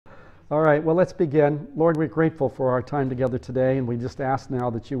All right, well, let's begin. Lord, we're grateful for our time together today, and we just ask now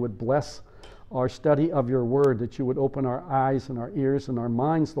that you would bless our study of your word, that you would open our eyes and our ears and our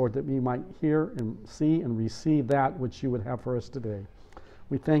minds, Lord, that we might hear and see and receive that which you would have for us today.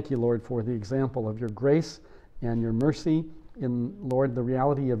 We thank you, Lord, for the example of your grace and your mercy, and, Lord, the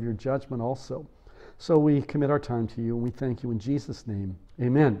reality of your judgment also. So we commit our time to you, and we thank you in Jesus' name.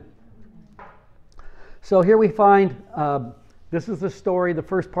 Amen. So here we find... this is the story, the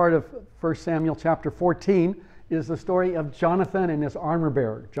first part of 1 Samuel chapter 14 is the story of Jonathan and his armor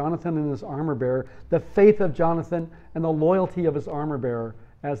bearer. Jonathan and his armor bearer, the faith of Jonathan and the loyalty of his armor bearer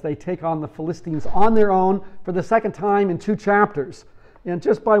as they take on the Philistines on their own for the second time in 2 chapters. And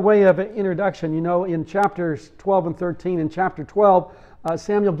just by way of an introduction, you know, in chapters 12 and 13, in chapter 12,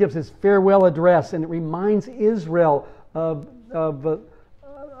 Samuel gives his farewell address, and it reminds Israel of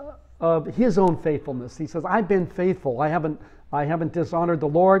his own faithfulness. He says, I've been faithful. I haven't dishonored the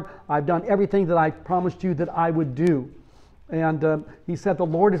Lord. I've done everything that I promised you that I would do. And he said, the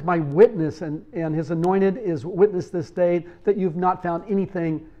Lord is my witness, and his anointed is witness this day that you've not found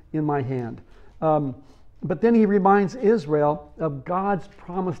anything in my hand. But then he reminds Israel of God's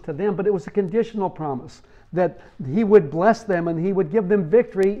promise to them, but it was a conditional promise that he would bless them and he would give them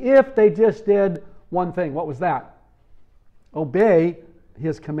victory if they just did one thing. What was that? Obey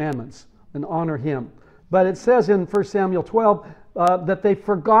his commandments and honor him. But it says in 1 Samuel 12 that they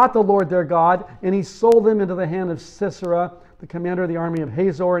forgot the Lord their God, and he sold them into the hand of Sisera, the commander of the army of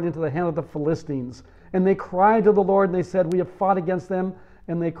Hazor, and into the hand of the Philistines. And they cried to the Lord, and they said, we have fought against them.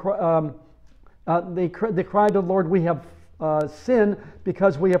 And they cried to the Lord, we have sinned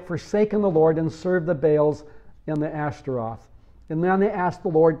because we have forsaken the Lord and served the Baals and the Ashtaroth. And then they asked the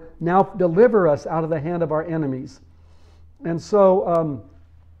Lord, now deliver us out of the hand of our enemies. And so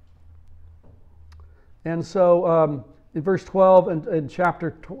in verse 12 and in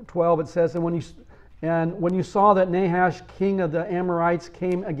chapter 12 it says, and when you saw that Nahash, king of the Amorites,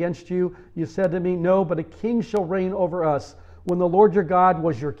 came against you, you said to me, no, but a king shall reign over us when the Lord your God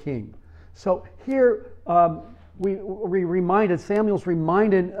was your king. So here Samuel's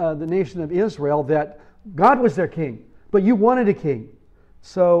reminded the nation of Israel that God was their king, but you wanted a king.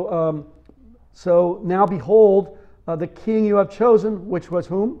 So now behold, the king you have chosen, which was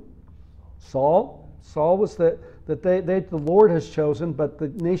whom? Saul. Saul was the Lord has chosen, but the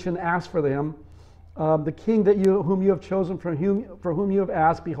nation asked for them. The king whom you have chosen, for whom you have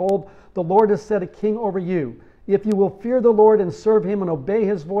asked, behold, the Lord has set a king over you. If you will fear the Lord and serve him and obey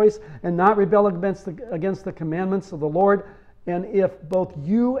his voice and not rebel against the commandments of the Lord, and if both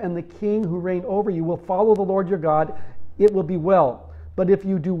you and the king who reign over you will follow the Lord your God, it will be well. But if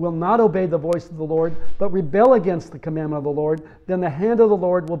you will not obey the voice of the Lord, but rebel against the commandment of the Lord, then the hand of the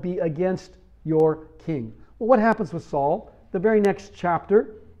Lord will be against your king. Well, what happens with Saul? The very next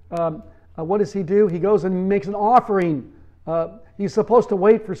chapter, what does he do? He goes and makes an offering. He's supposed to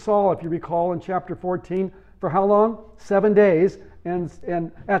wait for Saul, if you recall, in chapter 14, for how long? 7 days.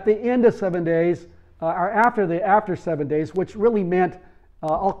 And at the end of 7 days, or after 7 days, which really meant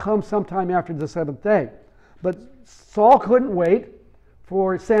I'll come sometime after the 7th day. But Saul couldn't wait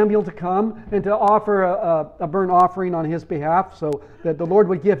for Samuel to come and to offer a burnt offering on his behalf so that the Lord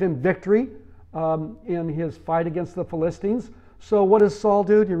would give him victory in his fight against the Philistines. So what does Saul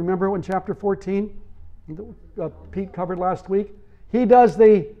do? Do you remember in chapter 14? Pete covered last week. He does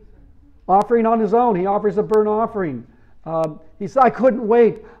the offering on his own. He offers a burnt offering. He said, I couldn't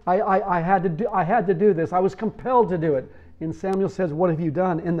wait. I had to do this. I was compelled to do it. And Samuel says, what have you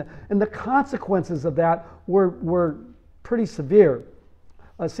done? And the consequences of that were pretty severe.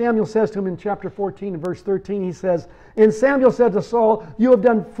 Samuel says to him in chapter 14 and verse 13, he says, and Samuel said to Saul, you have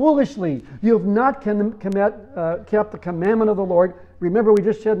done foolishly. You have not kept the commandment of the Lord. Remember, we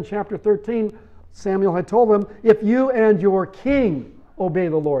just said in chapter 13, Samuel had told him, if you and your king obey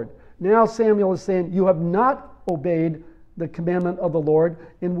the Lord. Now Samuel is saying, you have not obeyed the commandment of the Lord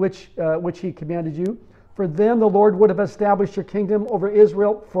in which he commanded you. For then the Lord would have established your kingdom over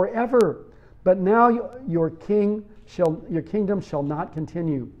Israel forever. But now your kingdom shall not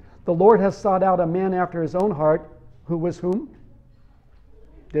continue. The Lord has sought out a man after his own heart, who was whom?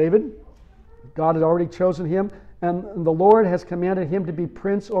 David. God had already chosen him, and the Lord has commanded him to be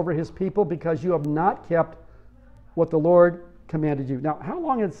prince over his people because you have not kept what the Lord commanded you. Now, how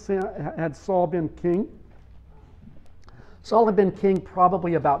long had Saul been king? Saul had been king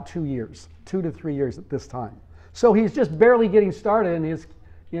probably about 2 years, 2 to 3 years at this time. So he's just barely getting started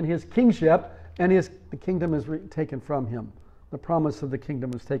in his kingship, and the kingdom is taken from him. The promise of the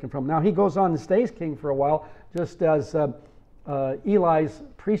kingdom is taken from him. Now he goes on and stays king for a while, just as Eli's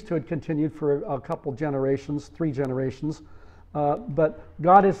priesthood continued for a couple generations, 3 generations. But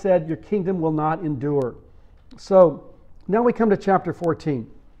God has said, your kingdom will not endure. So now we come to chapter 14.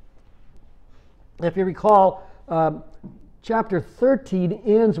 If you recall, chapter 13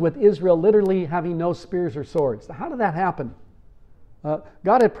 ends with Israel literally having no spears or swords. How did that happen?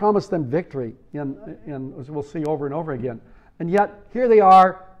 God had promised them victory, and as we'll see over and over again. And yet, here they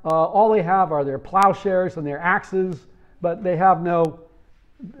are. All they have are their plowshares and their axes, but they have no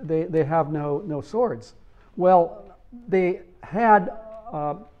swords. Well, they had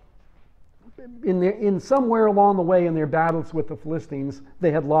in somewhere along the way in their battles with the Philistines,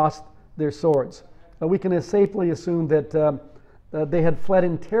 they had lost their swords. We can safely assume that they had fled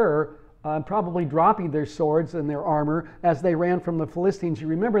in terror, probably dropping their swords and their armor as they ran from the Philistines. You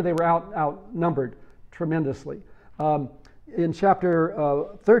remember they were outnumbered tremendously. In chapter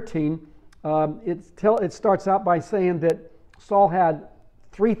 13, it starts out by saying that Saul had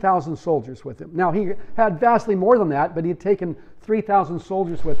 3,000 soldiers with him. Now, he had vastly more than that, but he had taken 3,000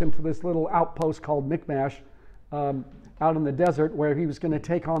 soldiers with him to this little outpost called Michmash out in the desert where he was going to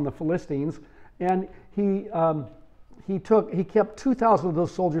take on the Philistines. And he kept 2,000 of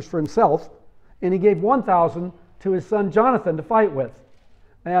those soldiers for himself, and he gave 1,000 to his son Jonathan to fight with.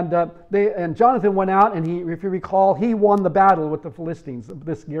 And Jonathan went out, and if you recall, he won the battle with the Philistines,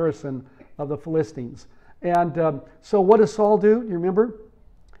 this garrison of the Philistines. And so what does Saul do? You remember?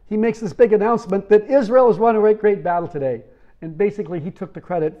 He makes this big announcement that Israel has won a great battle today. And basically, he took the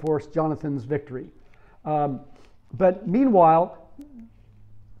credit for Jonathan's victory. But meanwhile,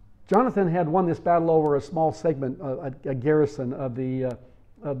 Jonathan had won this battle over a small segment, a garrison of the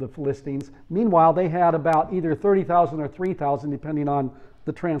Philistines. Meanwhile, they had about either 30,000 or 3,000, depending on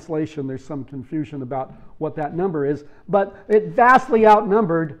the translation. There's some confusion about what that number is, but it vastly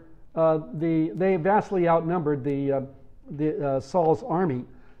outnumbered Saul's army.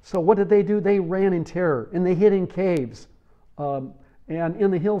 So what did they do? They ran in terror, and they hid in caves and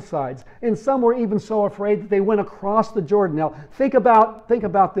in the hillsides. And some were even so afraid that they went across the Jordan. Now think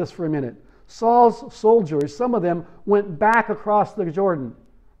about this for a minute. Saul's soldiers, some of them went back across the Jordan.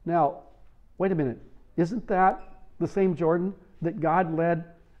 Now, wait a minute. Isn't that the same Jordan that God led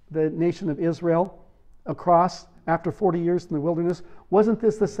the nation of Israel across after 40 years in the wilderness? Wasn't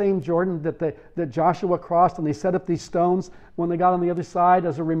this the same Jordan that Joshua crossed, and they set up these stones when they got on the other side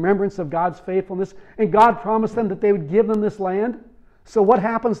as a remembrance of God's faithfulness? And God promised them that they would give them this land. So what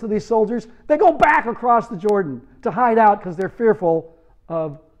happens to these soldiers? They go back across the Jordan to hide out because they're fearful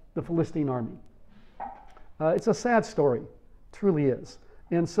of the Philistine army. It's a sad story, truly is.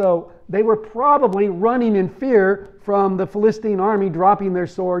 And so they were probably running in fear from the Philistine army dropping their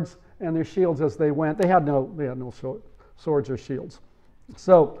swords and their shields as they went. They had no swords or shields.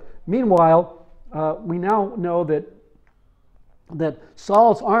 So meanwhile, we now know that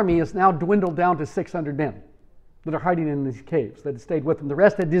Saul's army is now dwindled down to 600 men that are hiding in these caves that had stayed with him. The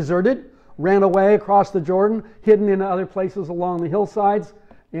rest had deserted, ran away across the Jordan, hidden in other places along the hillsides,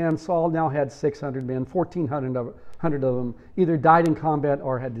 and Saul now had 600 men, 1,400 of them either died in combat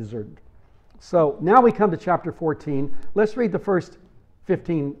or had deserted. So now we come to chapter 14. Let's read the first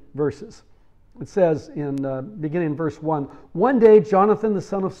 15 verses. It says, beginning in verse 1, "One day Jonathan the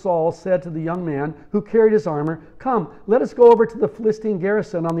son of Saul said to the young man who carried his armor, 'Come, let us go over to the Philistine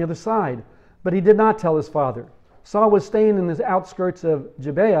garrison on the other side.' But he did not tell his father. Saul was staying in the outskirts of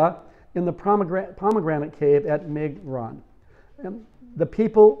Gibeah in the pomegranate cave at Migron. And the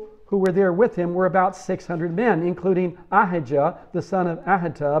people who were there with him were about 600 men, including Ahijah, the son of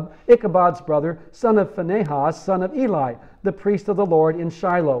Ahitub, Ichabod's brother, son of Phinehas, son of Eli, the priest of the Lord in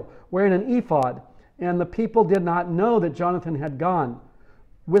Shiloh, wearing an ephod. And the people did not know that Jonathan had gone.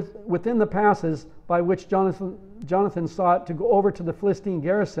 Within the passes by which Jonathan sought to go over to the Philistine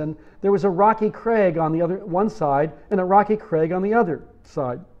garrison, there was a rocky crag on the one side and a rocky crag on the other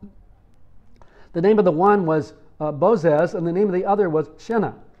side. The name of the one was Bozez, and the name of the other was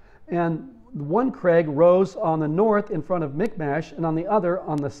Shenah. And one crag rose on the north in front of Michmash, and on the other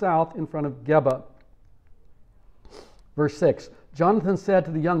on the south in front of Geba." Verse 6, "Jonathan said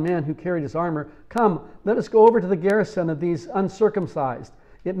to the young man who carried his armor, 'Come, let us go over to the garrison of these uncircumcised.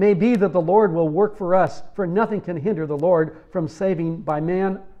 It may be that the Lord will work for us, for nothing can hinder the Lord from saving by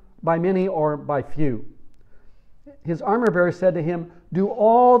many or by few.' His armor bearer said to him, 'Do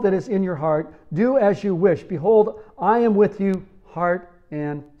all that is in your heart. Do as you wish. Behold, I am with you, heart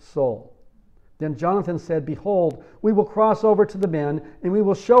and soul.' Then Jonathan said, 'Behold, we will cross over to the men, and we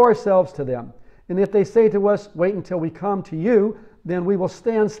will show ourselves to them. And if they say to us, Wait until we come to you, then we will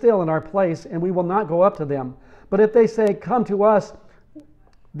stand still in our place, and we will not go up to them. But if they say, Come to us,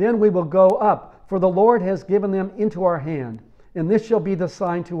 then we will go up, for the Lord has given them into our hand. And this shall be the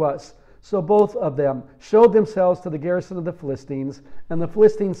sign to us. So both of them showed themselves to the garrison of the Philistines, and the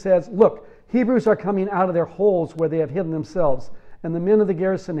Philistine says, "Look, Hebrews are coming out of their holes where they have hidden themselves." And the men of the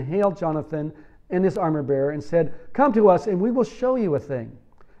garrison hailed Jonathan and his armor bearer and said, "Come to us, and we will show you a thing."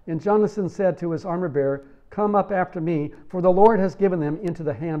 And Jonathan said to his armor bearer, "Come up after me, for the Lord has given them into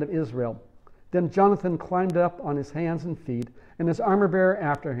the hand of Israel." Then Jonathan climbed up on his hands and feet, and his armor bearer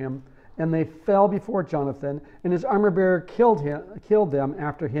after him, and they fell before Jonathan, and his armor bearer killed them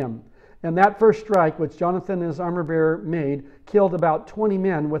after him. And that first strike which Jonathan and his armor bearer made killed about 20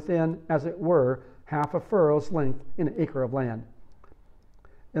 men within, as it were, half a furrow's length in an acre of land.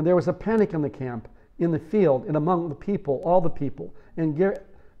 And there was a panic in the camp, in the field, and among the people, all the people. And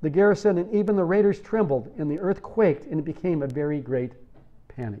the garrison and even the raiders trembled, and the earth quaked, and it became a very great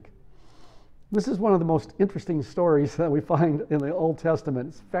panic. This is one of the most interesting stories that we find in the Old Testament.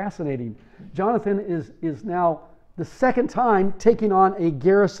 It's fascinating. Jonathan is now the second time taking on a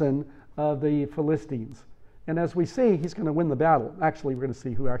garrison of the Philistines. And as we see, he's going to win the battle. Actually, we're going to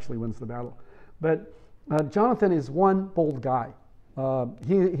see who actually wins the battle. But Jonathan is one bold guy.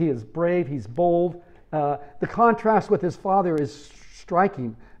 He is brave, he's bold. The contrast with his father is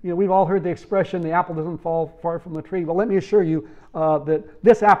striking. You know, we've all heard the expression, the apple doesn't fall far from the tree. Well, let me assure you that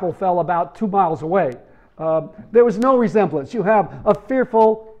this apple fell about 2 miles away. There was no resemblance. You have a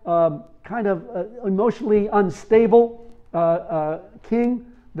fearful, kind of emotionally unstable king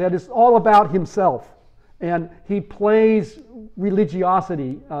that is all about himself. And he plays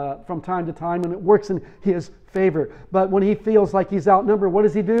religiosity from time to time, and it works in his favor. But when he feels like he's outnumbered, what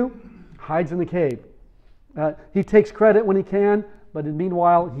does he do? Hides in the cave. He takes credit when he can, but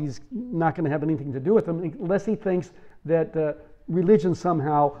meanwhile, he's not going to have anything to do with them unless he thinks that religion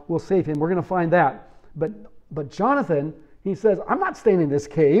somehow will save him. We're going to find that. But Jonathan, he says, "I'm not staying in this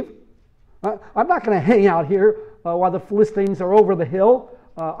cave. I'm not going to hang out here while the Philistines are over the hill.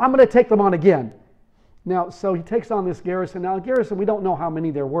 I'm going to take them on again." Now, so he takes on this garrison. Now, garrison, we don't know how many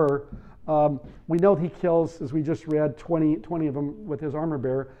there were. We know he kills, as we just read, 20 of them with his armor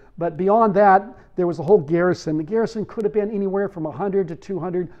bearer. But beyond that, there was a whole garrison. The garrison could have been anywhere from 100 to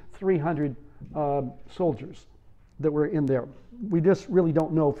 200, 300 soldiers that were in there. We just really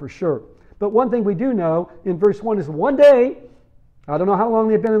don't know for sure. But one thing we do know in verse 1 is one day, I don't know how long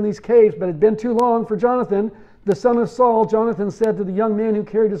they've been in these caves, but it's been too long for Jonathan, the son of Saul. Jonathan said to the young man who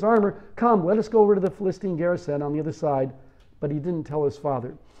carried his armor, "Come, let us go over to the Philistine garrison on the other side." But he didn't tell his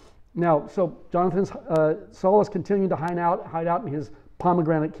father. Now, so Saul is continuing to hide out in his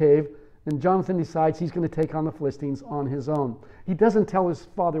pomegranate cave, and Jonathan decides he's going to take on the Philistines on his own. He doesn't tell his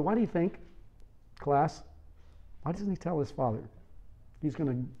father. Why do you think, class? Why doesn't he tell his father? He's going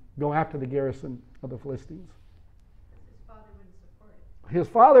to go after the garrison of the Philistines. His father wouldn't support it. His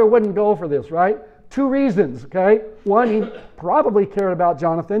father wouldn't go for this, right? 2 reasons, okay? One, he probably cared about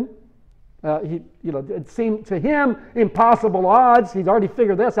Jonathan. It seemed to him impossible odds. He'd already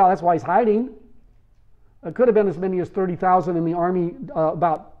figured this out. That's why he's hiding. It could have been as many as 30,000 in the army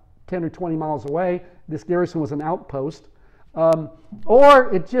about 10 or 20 miles away. This garrison was an outpost.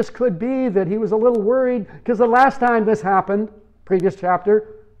 Or it just could be that he was a little worried because the last time this happened, previous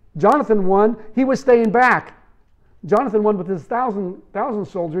chapter, Jonathan won. He was staying back. Jonathan won with his 1,000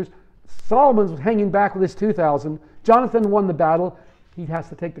 soldiers. Solomon was hanging back with his 2,000. Jonathan won the battle. He has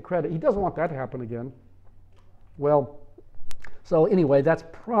to take the credit. He doesn't want that to happen again. Well, so anyway, that's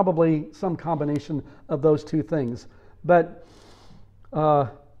probably some combination of those two things. But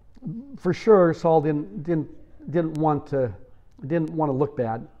for sure, Saul didn't want to look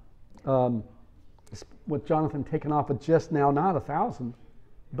bad with Jonathan taken off with just now not 1,000,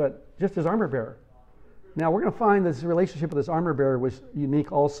 but just his armor bearer. Now we're going to find this relationship with his armor bearer was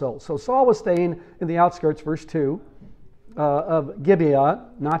unique also. So Saul was staying in the outskirts, verse 2, of Gibeah,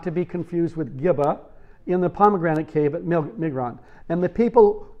 not to be confused with Gibeah, in the pomegranate cave at Migron. And the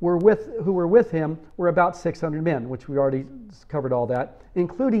people who were with him were about 600 men, which we already covered all that,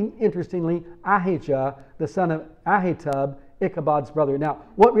 including, interestingly, Ahijah, the son of Ahitub, Ichabod's brother. Now,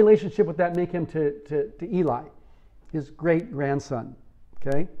 what relationship would that make him to Eli? His great-grandson,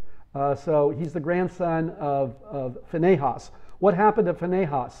 okay? So he's the grandson of Phinehas. What happened to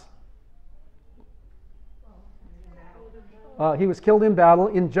Phinehas? He was killed in battle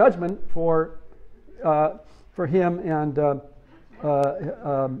in judgment for him and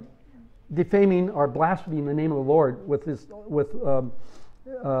defaming or blaspheming the name of the Lord with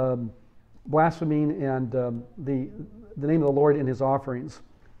blaspheming and the name of the Lord in his offerings.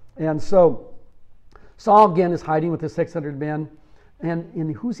 And so Saul again is hiding with his 600 men.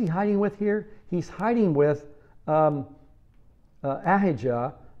 And who's he hiding with here? He's hiding with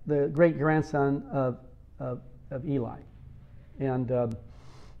Ahijah, the great grandson of Eli. And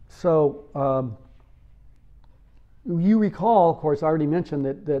You recall, of course, I already mentioned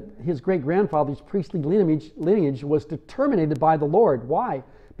that his great-grandfather's priestly lineage was terminated by the Lord. Why?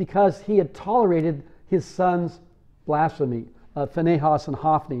 Because he had tolerated his son's blasphemy, Phinehas and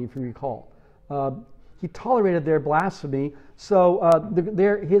Hophni, if you recall. He tolerated their blasphemy, so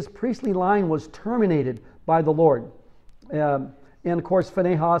his priestly line was terminated by the Lord. And of course,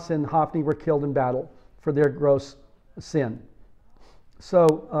 Phinehas and Hophni were killed in battle for their gross sin.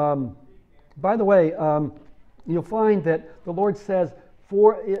 So, by the way, you'll find that the Lord says,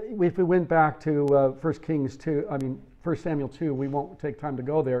 if we went back to 1 Samuel 2, we won't take time to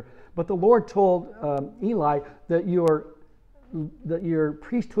go there, but the Lord told Eli that your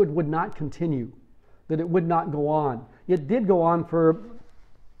priesthood would not continue, that it would not go on. It did go on for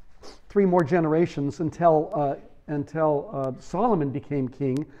 3 more generations until Solomon became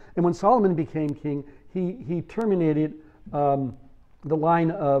king. And when Solomon became king, he terminated the line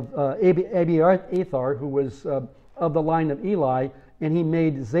of Abiathar, who was of the line of Eli, and he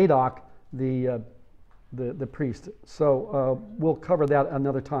made Zadok the priest. So we'll cover that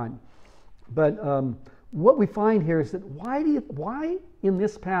another time. But what we find here is that why in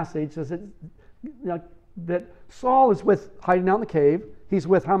this passage is it that Saul is hiding out in the cave? He's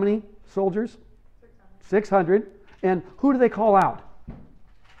with how many soldiers? 600. And who do they call out?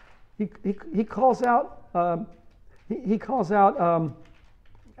 He calls out. He calls out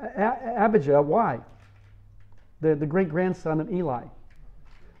Abijah. Why? The great grandson of Eli.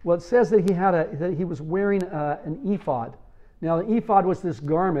 Well, it says that he was wearing an ephod. Now, the ephod was this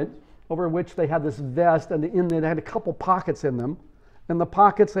garment over which they had this vest, and in there they had a couple pockets in them. In the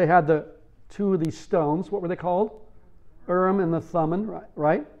pockets they had the 2 of these stones. What were they called? Urim and the Thummim,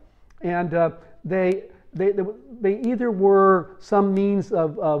 right? And they either were some means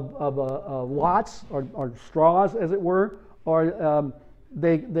of lots or straws, as it were, or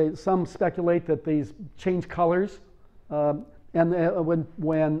some speculate that these change colors. And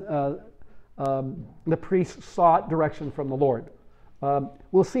when the priest sought direction from the Lord.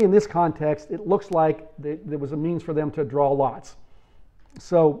 We'll see in this context, it looks like there was a means for them to draw lots.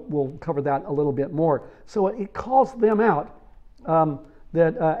 So we'll cover that a little bit more. So it calls them out,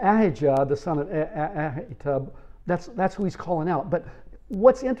 that Ahijah, the son of Ahitub, that's who he's calling out. But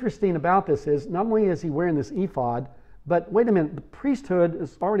what's interesting about this is not only is he wearing this ephod, but wait a minute, the priesthood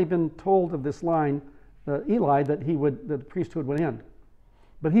has already been told of this line, Eli, that the priesthood would end.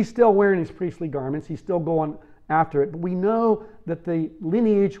 But he's still wearing his priestly garments. He's still going after it. But we know that the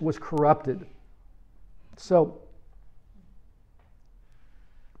lineage was corrupted. So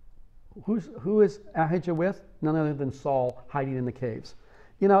who is Ahijah with? None other than Saul hiding in the caves.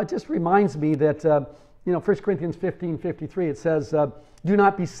 It just reminds me that, 1 Corinthians 15:53, it says, do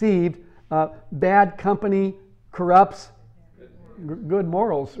not be deceived. Bad company corrupts good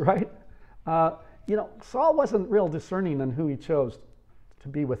morals, right? Saul wasn't real discerning on who he chose to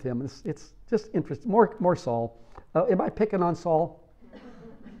be with him. It's just interesting. More Saul. Am I picking on Saul?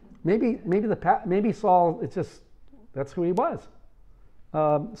 Maybe Saul. That's who he was.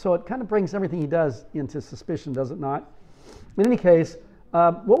 So it kind of brings everything he does into suspicion, does it not? In any case,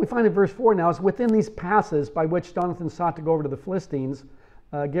 what we find in verse 4 now is within these passes by which Jonathan sought to go over to the Philistines'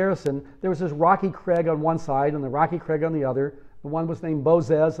 garrison, there was this rocky crag on one side and the rocky crag on the other. The one was named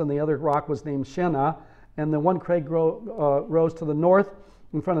Bozez and the other rock was named Shenna. And the one crag rose to the north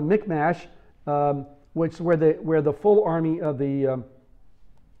in front of Michmash, which is where the full army of the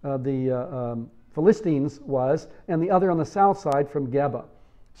Philistines was, and the other on the south side from Geba.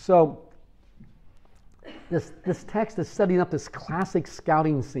 So this text is setting up this classic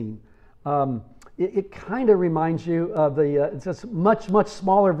scouting scene. It kind of reminds you of it's a much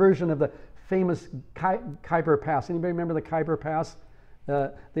smaller version of the famous Khyber Pass. Anybody remember the Khyber Pass?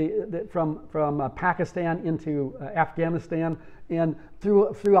 From Pakistan into Afghanistan, and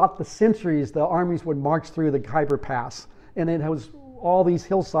throughout the centuries, the armies would march through the Khyber Pass, and it was all these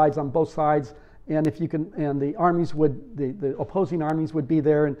hillsides on both sides. And the opposing armies would be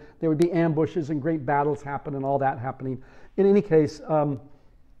there, and there would be ambushes and great battles happen, and all that happening. In any case,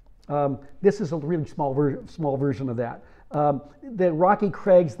 this is a really small version of that. The rocky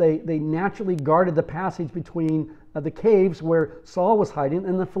crags, they naturally guarded the passage between the caves where Saul was hiding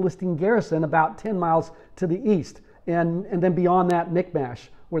and the Philistine garrison about 10 miles to the east, and then beyond that, Michmash,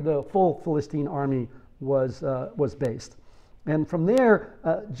 where the full Philistine army was based. And from there,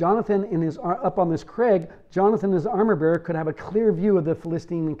 Jonathan, up on this crag, Jonathan, his armor bearer, could have a clear view of the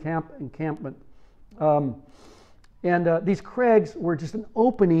Philistine encampment. These crags were just an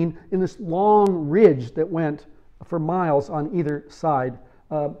opening in this long ridge that went for miles on either side.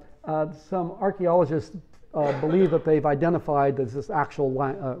 Some archaeologists believe that they've identified this actual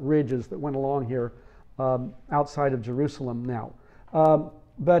ridges that went along here outside of Jerusalem now.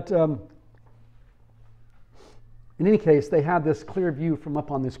 But in any case, they had this clear view from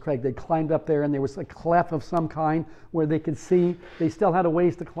up on this crag. They climbed up there, and there was a cleft of some kind where they could see. They still had a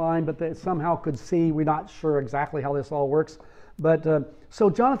ways to climb, but they somehow could see. We're not sure exactly how this all works. But so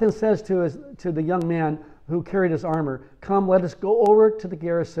Jonathan says to the young man who carried his armor, "Come, let us go over to the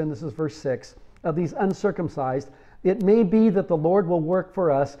garrison," this is verse 6, "of these uncircumcised. It may be that the Lord will work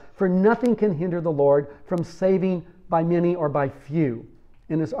for us, for nothing can hinder the Lord from saving by many or by few."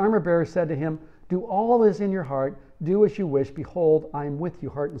 And his armor bearer said to him, "Do all that is in your heart. Do as you wish. Behold, I am with you,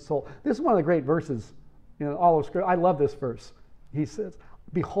 heart and soul." This is one of the great verses in all of Scripture. I love this verse. He says,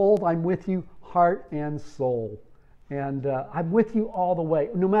 "Behold, I'm with you, heart and soul." And I'm with you all the way.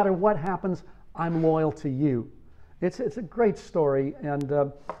 No matter what happens, I'm loyal to you. It's a great story,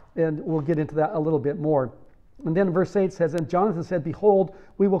 and we'll get into that a little bit more. And then verse 8 says, "And Jonathan said, Behold,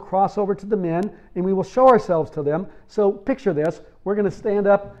 we will cross over to the men, and we will show ourselves to them." So picture this. We're going to stand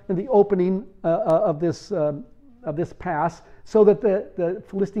up in the opening of this pass so that the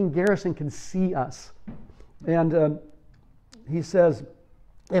Philistine garrison can see us. And he says,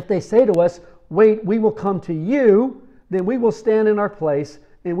 "If they say to us, 'Wait, we will come to you,' then we will stand in our place,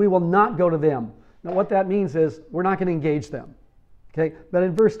 and we will not go to them." Now what that means is we're not going to engage them. Okay? But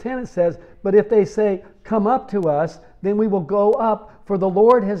in verse 10 it says, "But if they say, 'Come up to us,' then we will go up, for the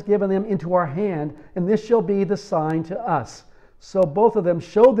Lord has given them into our hand, and this shall be the sign to us." So both of them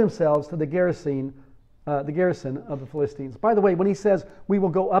showed themselves to the garrison of the Philistines. By the way, when he says we will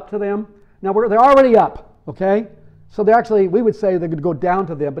go up to them, now they're already up, okay? So they actually, we would say they could go down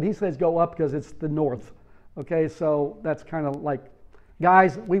to them, but he says go up because it's the north. Okay, so that's kind of like,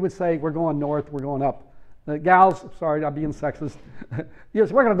 guys, we would say we're going north, we're going up. Gals, sorry, I'm being sexist.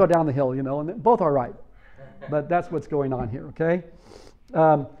 Yes, we're going to go down the hill, and both are right. But that's what's going on here, okay?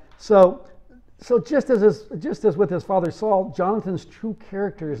 So just as with his father Saul, Jonathan's true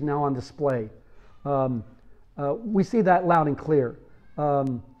character is now on display. We see that loud and clear.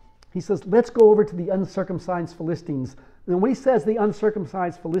 He says, "Let's go over to the uncircumcised Philistines." And when he says the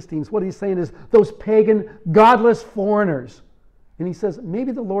uncircumcised Philistines, what he's saying is those pagan, godless foreigners. And he says,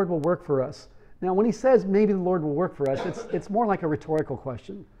 maybe the Lord will work for us. Now, when he says maybe the Lord will work for us, it's more like a rhetorical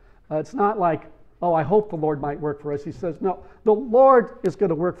question. It's not like, oh, I hope the Lord might work for us. He says, no, the Lord is going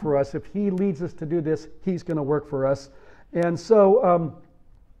to work for us. If he leads us to do this, he's going to work for us. And so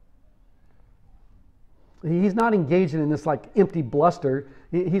he's not engaging in this like empty bluster.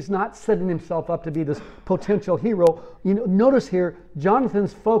 He's not setting himself up to be this potential hero. Notice here,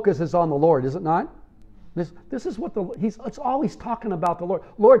 Jonathan's focus is on the Lord, is it not? This is what it's always talking about the Lord.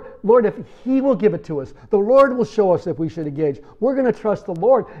 Lord, if he will give it to us, the Lord will show us if we should engage. We're going to trust the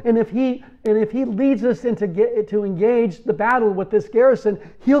Lord. And if he leads us to engage the battle with this garrison,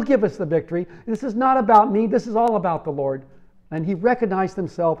 he'll give us the victory. This is not about me. This is all about the Lord. And he recognized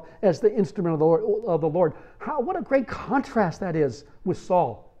himself as the instrument of the Lord. What a great contrast that is with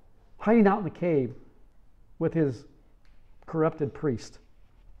Saul, hiding out in the cave with his corrupted priest.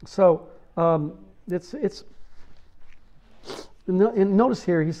 So it's and notice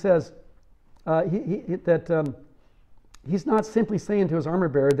here he says that he's not simply saying to his armor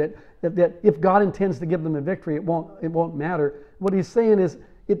bearer that if God intends to give them a victory, it won't matter. What he's saying is,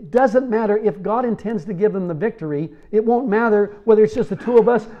 it doesn't matter if God intends to give them the victory. It won't matter whether it's just the two of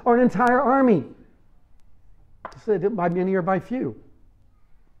us or an entire army. By many or by few.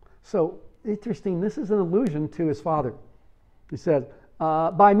 So, interesting, this is an allusion to his father. He says,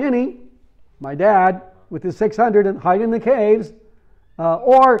 by many, my dad with his 600 and hiding in the caves,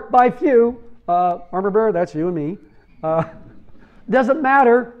 or by few, armor bearer, that's you and me. Doesn't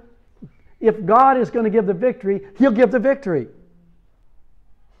matter. If God is going to give the victory, he'll give the victory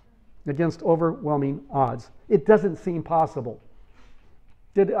against overwhelming odds. It doesn't seem possible.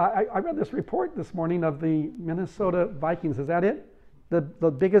 I read this report this morning of the Minnesota Vikings. Is that it?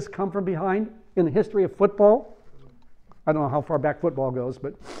 The biggest come from behind in the history of football? I don't know how far back football goes,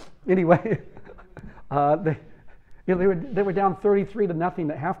 but anyway, they were down 33-0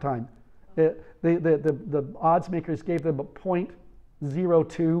 at halftime. The odds makers gave them a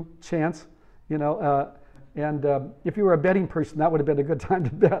 .02 chance, and if you were a betting person, that would have been a good time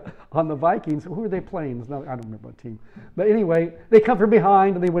to bet on the Vikings. Who were they playing? I don't remember what team. But anyway, they come from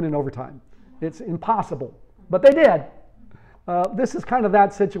behind and they win in overtime. It's impossible. But they did. This is kind of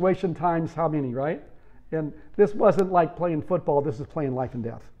that situation times how many, right? And this wasn't like playing football. This is playing life and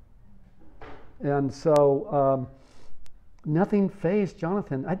death. And so nothing fazed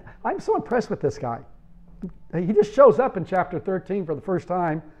Jonathan. I'm so impressed with this guy. He just shows up in chapter 13 for the first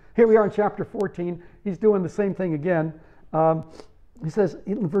time. Here we are in chapter 14. He's doing the same thing again. He says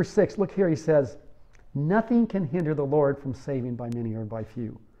in verse 6, look here, he says, nothing can hinder the Lord from saving by many or by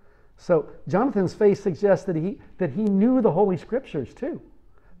few. So Jonathan's faith suggests that he knew the Holy Scriptures too.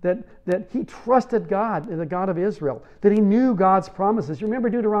 That he trusted God, the God of Israel. That he knew God's promises. You remember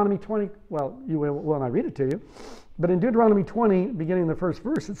Deuteronomy 20? Well, you will when I read it to you. But in Deuteronomy 20, beginning in the first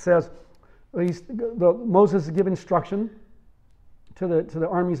verse, it says, Moses is giving instruction to the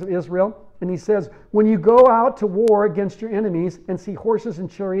armies of Israel. And he says, when you go out to war against your enemies and see horses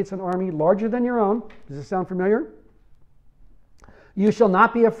and chariots and army larger than your own, does this sound familiar? You shall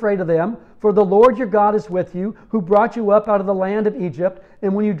not be afraid of them, for the Lord your God is with you, who brought you up out of the land of Egypt.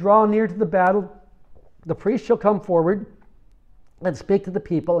 And when you draw near to the battle, the priest shall come forward and speak to the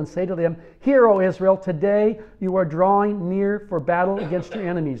people and say to them, hear, O Israel, today you are drawing near for battle against your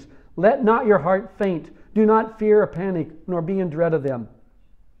enemies. Let not your heart faint. Do not fear or panic, nor be in dread of them.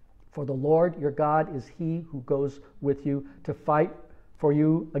 For the Lord your God is he who goes with you to fight for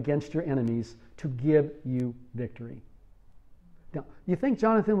you against your enemies, to give you victory. Now, you think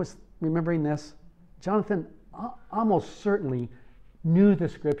Jonathan was remembering this? Jonathan almost certainly knew the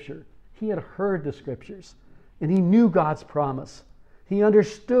Scripture. He had heard the Scriptures, and he knew God's promise. He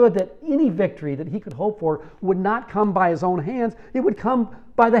understood that any victory that he could hope for would not come by his own hands. It would come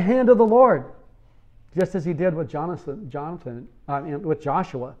by the hand of the Lord, just as he did with with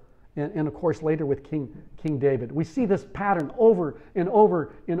Joshua, and of course later with King David. We see this pattern over and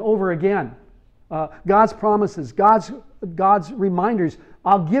over and over again. God's promises, God's reminders.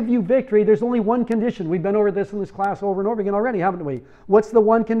 I'll give you victory. There's only one condition. We've been over this in this class over and over again already, haven't we? What's the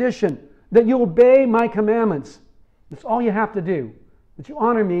one condition? That you obey my commandments. That's all you have to do. That you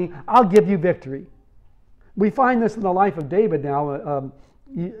honor me, I'll give you victory. We find this in the life of David now,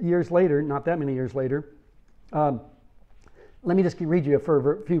 years later, not that many years later. Let me just read you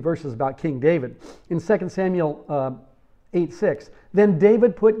a few verses about King David. In 2 Samuel 8:6, then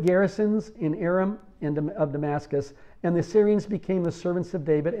David put garrisons in Aram of Damascus, and the Assyrians became the servants of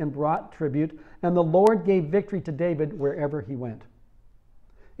David and brought tribute, and the Lord gave victory to David wherever he went.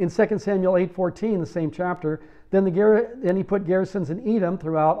 In 2 Samuel 8:14, the same chapter, then he put garrisons in Edom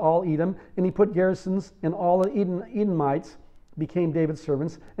throughout all Edom, and he put garrisons in all the Edomites became David's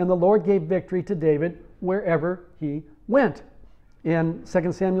servants, and the Lord gave victory to David wherever he went. In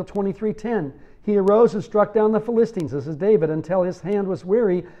 2 Samuel 23:10, he arose and struck down the Philistines, this is David, until his hand was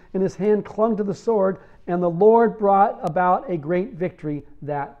weary and his hand clung to the sword, and the Lord brought about a great victory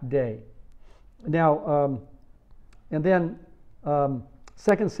that day. Now, and then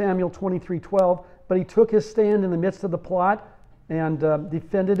 2 Samuel 23:12, but he took his stand in the midst of the plot and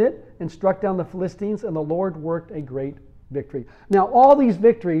defended it and struck down the Philistines, and the Lord worked a great victory. Now, all these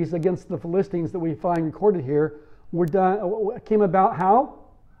victories against the Philistines that we find recorded here came about how?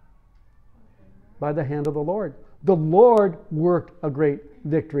 By the hand of the Lord. The Lord worked a great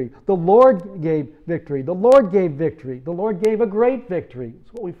victory. The Lord gave victory. The Lord gave victory. The Lord gave a great victory.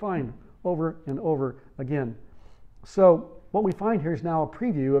 It's what we find over and over again. So what we find here is now a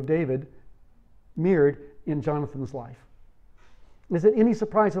preview of David mirrored in Jonathan's life. Is it any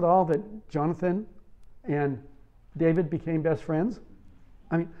surprise at all that Jonathan and David became best friends?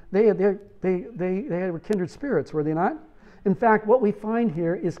 I mean, they were kindred spirits, were they not? In fact, what we find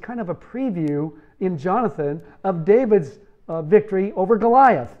here is kind of a preview in Jonathan of David's victory over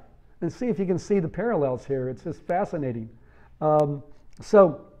Goliath. And see if you can see the parallels here. It's just fascinating.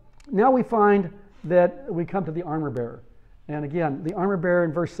 So now we find that we come to the armor bearer. And again, the armor bearer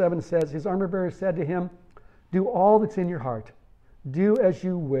in verse 7 says, his armor bearer said to him, do all that's in your heart. Do as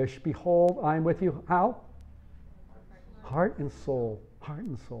you wish. Behold, I am with you. How? Heart and soul. Heart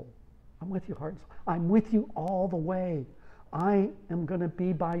and soul. I'm with you, heart and soul. I'm with you all the way. I am going to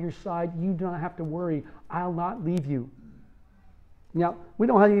be by your side. You do not have to worry. I'll not leave you. Now, we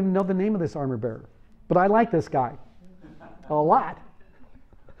don't even know the name of this armor bearer, but I like this guy a lot.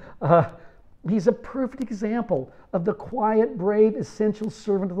 He's a perfect example of the quiet, brave, essential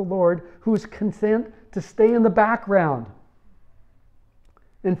servant of the Lord who is content to stay in the background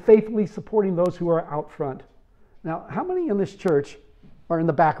and faithfully supporting those who are out front. Now, how many in this church are in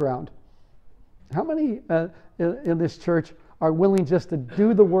the background? How many in this church are willing just to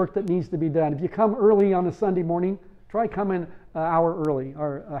do the work that needs to be done? If you come early on a Sunday morning, try coming an hour early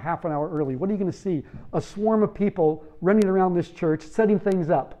or a half an hour early. What are you going to see? A swarm of people running around this church, setting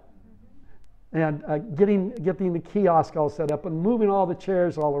things up and getting the kiosk all set up and moving all the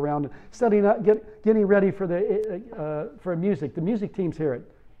chairs all around, and setting up, getting ready for music. The music team's here at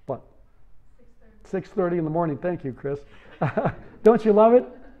what? 6:30 in the morning. Thank you, Chris. Don't you love it?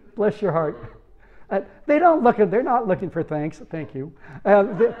 Bless your heart. They're not looking for thanks. Thank you.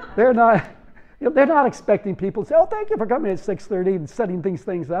 They're not. They're not expecting people to say, "Oh, thank you for coming at 6:30 and setting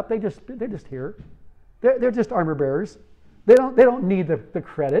things up." They're just here. They're just armor bearers. They don't need the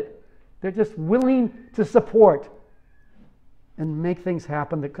credit. They're just willing to support and make things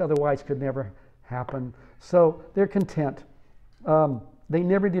happen that otherwise could never happen. So they're content. They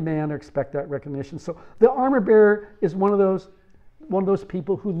never demand or expect that recognition. So the armor bearer is one of those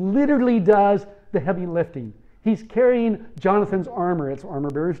people who literally does the heavy lifting. He's carrying Jonathan's armor. It's what armor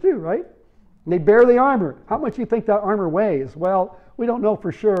bearers do, right? They bear the armor. How much do you think that armor weighs? Well, we don't know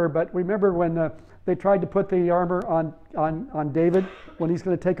for sure, but remember when they tried to put the armor on David when he's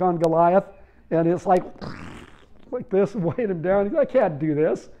going to take on Goliath, and it's like this, weighing him down. He's like, I can't do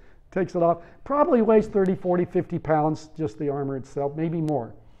this. Takes it off. Probably weighs 30, 40, 50 pounds, just the armor itself, maybe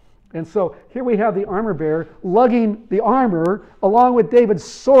more. And so here we have the armor bearer lugging the armor along with David's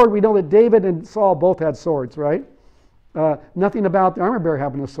sword. We know that David and Saul both had swords, right? Nothing about the armor bearer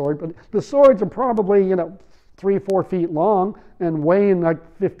having a sword, but the swords are probably 3 or 4 feet long and weighing like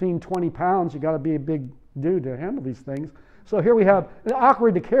 15, 20 pounds. You got to be a big dude to handle these things. So here we have an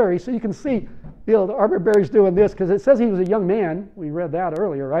awkward to carry. So you can see, the armor bearer is doing this because it says he was a young man. We read that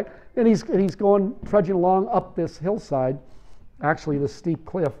earlier, right? And he's going trudging along up this hillside, actually this steep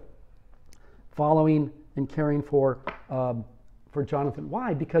cliff, following and caring for Jonathan.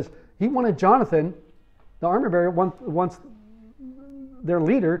 Why? Because he wanted Jonathan, the armor bearer, wants their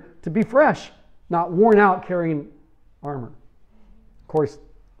leader to be fresh, not worn out carrying armor. Of course,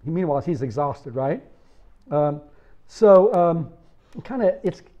 meanwhile he's exhausted, right? It's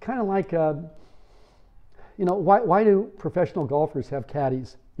kind of like, why do professional golfers have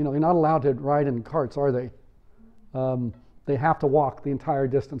caddies? They're not allowed to ride in carts, are they? They have to walk the entire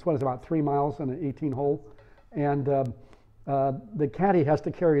distance. What is it, about 3 miles on an 18-hole? And the caddy has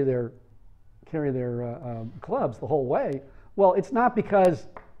to carry their clubs the whole way. Well, it's not because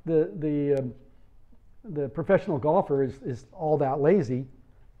the professional golfer is all that lazy.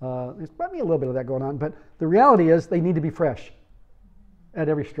 There's probably a little bit of that going on, but the reality is they need to be fresh at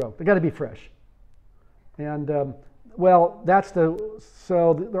every stroke. They got to be fresh. And the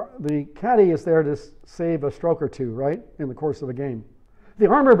caddy is there to save a stroke or two, right, in the course of a game. The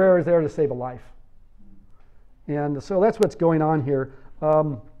armor bearer is there to save a life. And so that's what's going on here.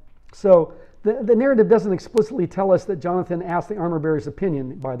 So the narrative doesn't explicitly tell us that Jonathan asked the armor bearer's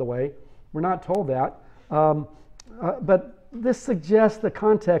opinion, by the way. We're not told that. But the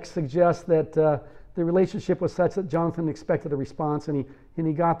context suggests that the relationship was such that Jonathan expected a response, and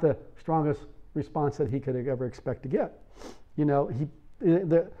he got the strongest response that he could ever expect to get.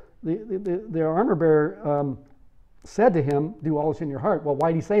 The armor bearer said to him, "Do all that's in your heart." Well,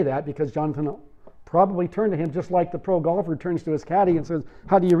 why did he say that? Because Jonathan probably turned to him just like the pro golfer turns to his caddy and says,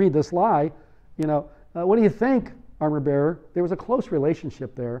 "How do you read this lie?" What do you think, armor bearer? There was a close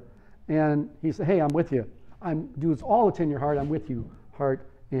relationship there, and he said, "Hey, I'm with you. Do all that's in your heart. I'm with you, heart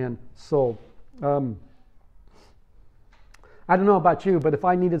and soul." I don't know about you, but if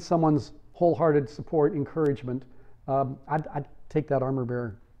I needed someone's wholehearted support, encouragement, I'd take that armor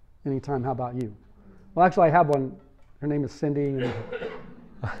bearer anytime. How about you? Well, actually, I have one. Her name is Cindy, and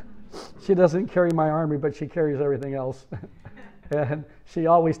she doesn't carry my armor, but she carries everything else. And she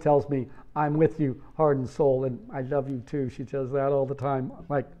always tells me, "I'm with you, heart and soul, and I love you too." She says that all the time,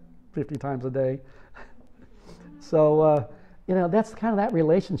 like 50 times a day. So, that's kind of that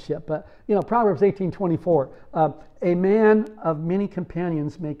relationship. But, Proverbs 18:24, a man of many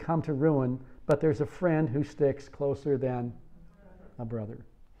companions may come to ruin, but there's a friend who sticks closer than a brother.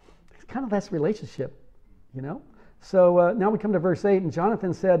 It's kind of that relationship, So now we come to verse 8, and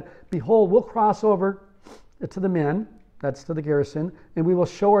Jonathan said, "Behold, we'll cross over to the men," that's to the garrison, "and we will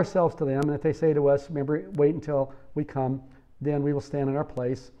show ourselves to them. And if they say to us, remember, wait until we come, then we will stand in our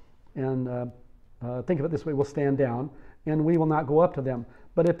place. And think of it this way, we'll stand down, and we will not go up to them.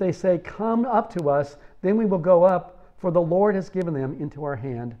 But if they say, come up to us, then we will go up, for the Lord has given them into our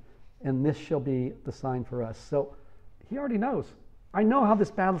hand, and this shall be the sign for us." So he already knows. I know how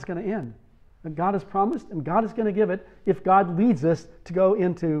this battle is going to end. And God has promised, and God is going to give it if God leads us to go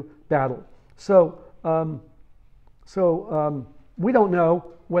into battle. So we don't know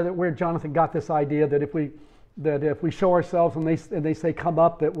where Jonathan got this idea that if we show ourselves and they say come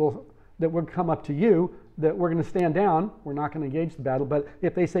up, that we'll come up to you, that we're going to stand down. We're not going to engage the battle. But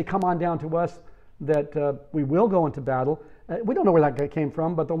if they say come on down to us, that we will go into battle. We don't know where that came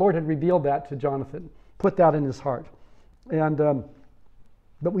from, but the Lord had revealed that to Jonathan, put that in his heart. And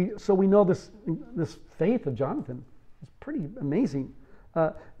so we know this faith of Jonathan is pretty amazing.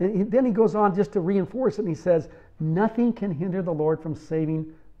 And then he goes on just to reinforce it, and he says, "Nothing can hinder the Lord from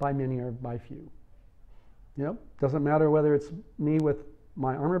saving by many or by few." Doesn't matter whether it's me with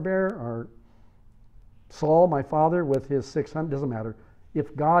my armor bearer or Saul, my father, with his 600, doesn't matter.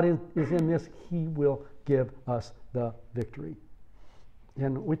 If God is in this, he will give us the victory.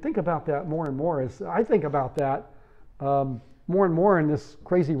 And we think about that more and more. As I think about that more and more in this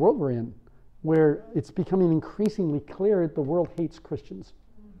crazy world we're in, where it's becoming increasingly clear that the world hates Christians,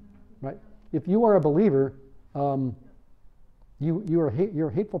 right? If you are a believer, you're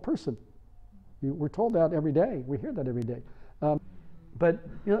a hateful person. We're told that every day. We hear that every day. But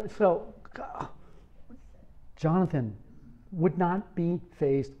so Jonathan would not be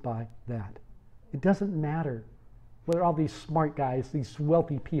fazed by that. It doesn't matter whether all these smart guys, these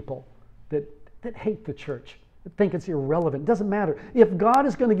wealthy people that hate the church, that think it's irrelevant. It doesn't matter. If God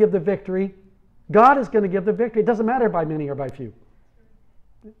is going to give the victory, God is going to give the victory. It doesn't matter by many or by few.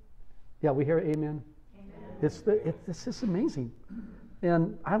 Yeah, we hear amen. Amen. It's just amazing.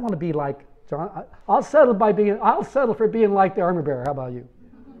 And I want to be like John. I'll settle for being like the armor bearer. How about you?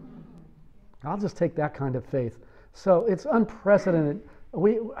 I'll just take that kind of faith. So it's unprecedented.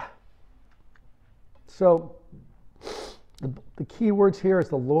 So the key words here is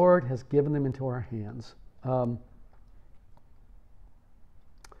the Lord has given them into our hands.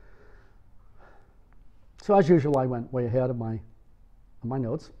 So as usual, I went way ahead of my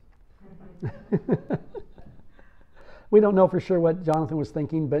notes. We don't know for sure what Jonathan was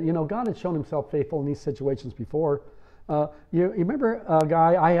thinking, but God had shown himself faithful in these situations before. You remember a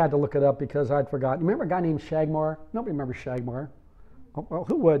guy, I had to look it up because I'd forgotten. You remember a guy named Shagmar? Nobody remembers Shagmar. Well,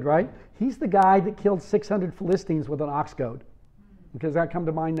 who would, right? He's the guy that killed 600 Philistines with an ox goad. Does that come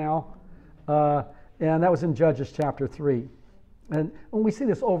to mind now? And that was in Judges chapter 3. And when we see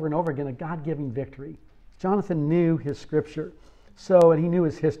this over and over again, a God-giving victory. Jonathan knew his scripture, and he knew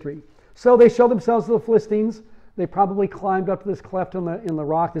his history. So they showed themselves to the Philistines. They probably climbed up to this cleft in the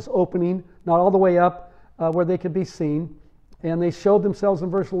rock, this opening, not all the way up where they could be seen. And they showed themselves in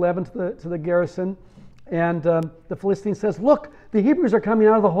verse 11 to the garrison. And the Philistine says, "Look, the Hebrews are coming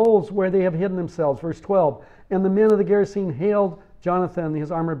out of the holes where they have hidden themselves." Verse 12. And the men of the garrison hailed Jonathan,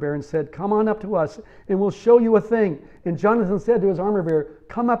 his armor bearer, and said, "Come on up to us, and we'll show you a thing." And Jonathan said to his armor bearer,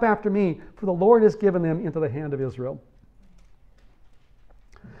 "Come up after me, for the Lord has given them into the hand of Israel."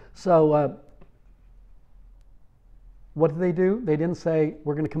 So what did they do? They didn't say,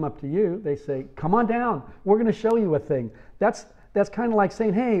 "We're going to come up to you." They say, "Come on down. We're going to show you a thing." That's kind of like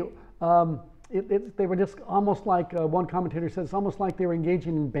saying, "Hey," they were just almost like one commentator says, it's almost like they were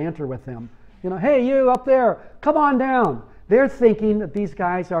engaging in banter with them. "Hey, you up there, come on down." They're thinking that these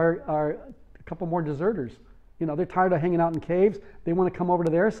guys are a couple more deserters. They're tired of hanging out in caves. They want to come over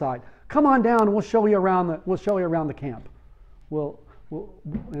to their side. "Come on down, and we'll show you around the camp. We'll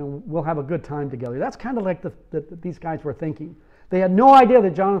have a good time together." That's kind of like these guys were thinking. They had no idea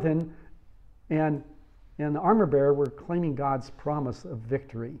that Jonathan and the armor bearer were claiming God's promise of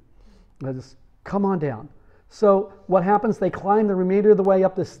victory. Just come on down. So what happens? They climb the remainder of the way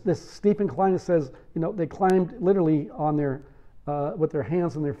up this steep incline. It says, they climbed literally on with their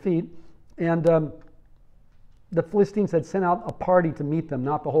hands and their feet. And the Philistines had sent out a party to meet them,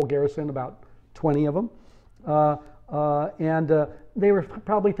 not the whole garrison, about 20 of them. And they were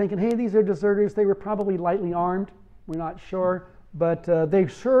probably thinking, "Hey, these are deserters." They were probably lightly armed. We're not sure. But they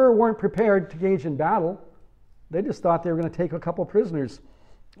sure weren't prepared to engage in battle. They just thought they were going to take a couple prisoners.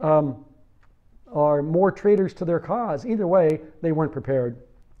 Or more traitors to their cause. Either way, they weren't prepared.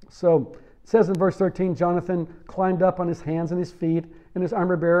 So it says in verse 13, Jonathan climbed up on his hands and his feet, and his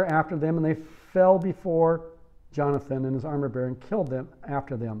armor bearer after them, and they fell before Jonathan and his armor bearer and killed them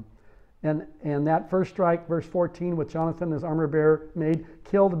after them. And that first strike, verse 14, with Jonathan and his armor bearer made,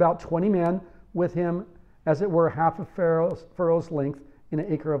 killed about 20 men with him, as it were half a furrow's length in an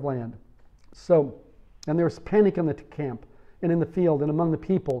acre of land. So, and there was panic in the camp, and in the field, and among the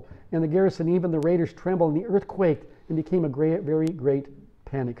people, and the garrison, even the raiders trembled, and the earth quaked, and became a very great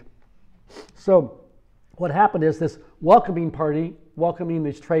panic. So what happened is this welcoming party, welcoming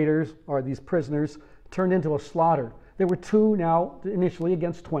these traitors, or these prisoners, turned into a slaughter. There were 2 now, initially,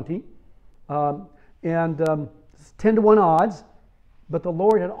 against 20, and 10 to 1 odds, but the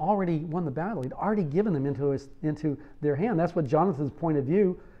Lord had already won the battle. He'd already given them into their hand. That's what Jonathan's point of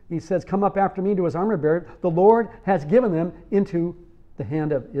view. He says, "Come up after me," to his armor bearer. The Lord has given them into the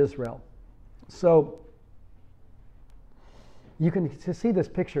hand of Israel. So you can see this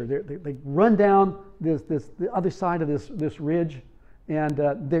picture. They run down the other side of this ridge, and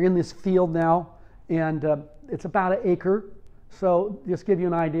they're in this field now, and it's about 1 acre. So just give you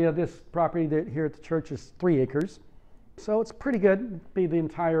an idea, this property here at the church is 3 acres. So it's pretty good. It'd be the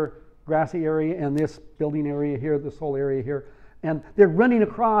entire grassy area and this building area here, this whole area here. And they're running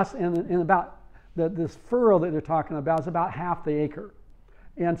across, and about this furrow that they're talking about is about half the acre.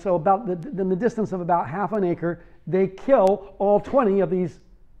 And so in the distance of about half an acre, they kill all 20 of these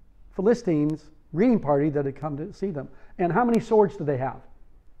Philistines greeting party that had come to see them. And how many swords do they have?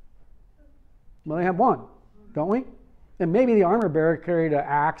 Well, they have one, don't we? And maybe the armor bearer carried an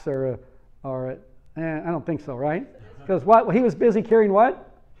axe I don't think so, right? Because what he was busy carrying what?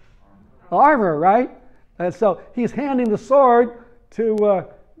 Armor, right? And so he's handing the sword to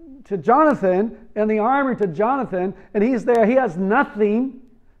Jonathan and the armor to Jonathan, and he's there. He has nothing.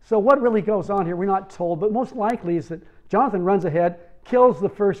 So what really goes on here, we're not told, but most likely is that Jonathan runs ahead, kills the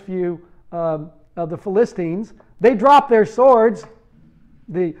first few of the Philistines. They drop their swords,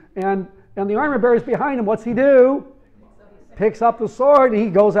 and the armor bearer is behind him. What's he do? Picks up the sword, and he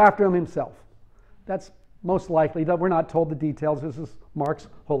goes after him himself. That's most likely. We're not told the details. This is Mark's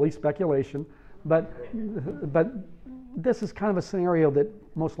holy speculation. But this is kind of a scenario that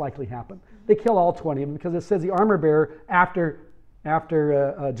most likely happened. They kill all 20 of them because it says the armor bearer after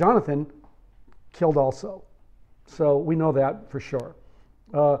Jonathan killed also. So we know that for sure.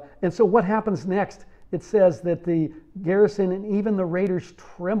 And so what happens next? It says that the garrison and even the raiders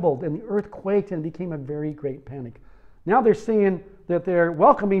trembled, and the earth quaked, and it became a very great panic. Now they're seeing that their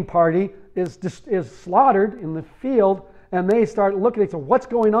welcoming party is slaughtered in the field, and they start looking at what's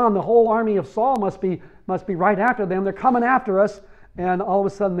going on. The whole army of Saul must be right after them. They're coming after us, and all of a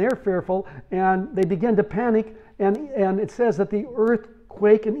sudden they're fearful, and they begin to panic. And it says that the earth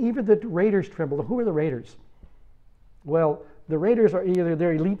quaked, and even the raiders trembled. Who are the raiders? Well, the raiders are either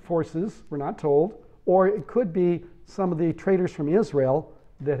their elite forces, we're not told, or it could be some of the traders from Israel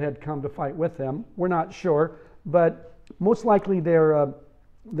that had come to fight with them. We're not sure, but most likely the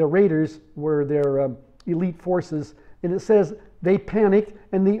raiders were their elite forces. And it says they panicked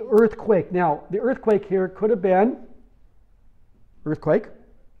and the earthquake. Now, the earthquake here could have been earthquake,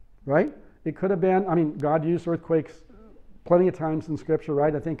 right? It could have been, God used earthquakes plenty of times in Scripture,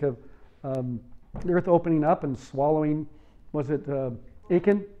 right? I think of the earth opening up and swallowing, was it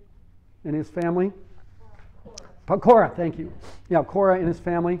Achan and his family? Korah, thank you. Yeah, Korah and his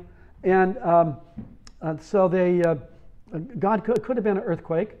family. And so God could have been an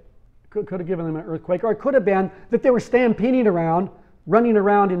earthquake, could have given them an earthquake, or it could have been that they were stampeding around, running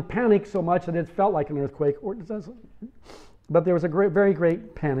around in panic so much that it felt like an earthquake. But there was a very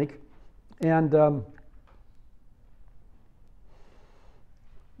great panic. And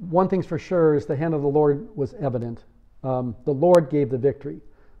one thing's for sure is the hand of the Lord was evident. The Lord gave the victory.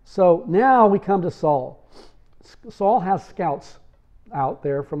 So now we come to Saul. Saul has scouts out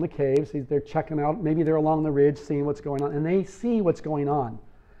there from the caves. They're checking out. Maybe they're along the ridge seeing what's going on, and they see what's going on.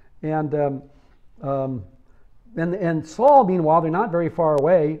 And Saul, meanwhile, they're not very far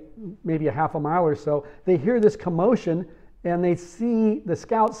away, maybe a half a mile or so. They hear this commotion, and the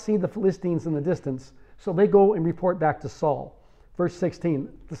scouts see the Philistines in the distance. So they go and report back to Saul. Verse 16,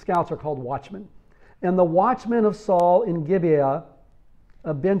 the scouts are called watchmen. And the watchmen of Saul in Gibeah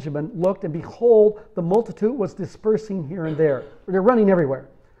of Benjamin looked, and behold, the multitude was dispersing here and there. They're running everywhere.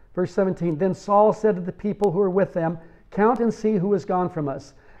 Verse 17, then Saul said to the people who were with them, count and see who is gone from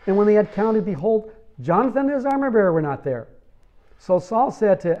us. And when they had counted, behold, Jonathan and his armor bearer were not there. So Saul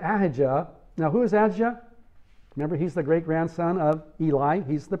said to Ahijah, now who is Ahijah? Remember, he's the great-grandson of Eli.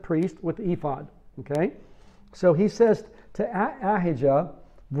 He's the priest with the ephod. Okay? So he says to Ahijah,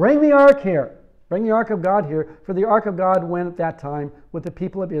 bring the ark here. Bring the ark of God here, for the ark of God went at that time with the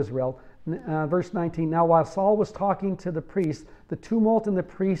people of Israel. Verse 19, now while Saul was talking to the priest, the tumult in the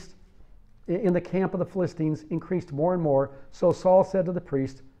camp of the Philistines increased more and more. So Saul said to the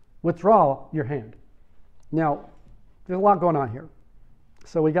priest, withdraw your hand. Now, there's a lot going on here.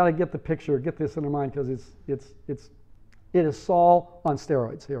 So we got to get the picture, get this in our mind, because it is Saul on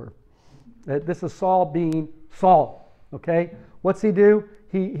steroids here. This is Saul being Saul. Okay? What's he do?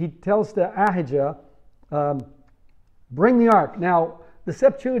 He tells to Ahijah, bring the ark. Now, the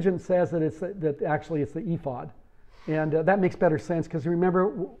Septuagint says that actually it's the ephod, and that makes better sense because remember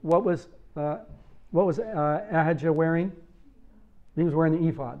what was Ahijah wearing? He was wearing the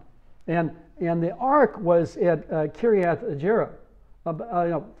ephod, and the ark was at Kiriath Jearim,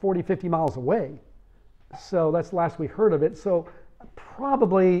 40, 50 miles away. So that's the last we heard of it. So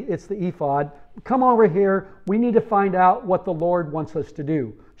probably it's the ephod. Come over here. We need to find out what the Lord wants us to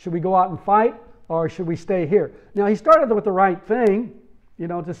do. Should we go out and fight, or should we stay here? Now, he started with the right thing,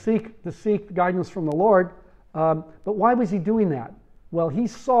 to seek guidance from the Lord. But why was he doing that? Well, he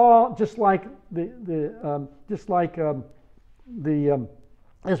saw, just like the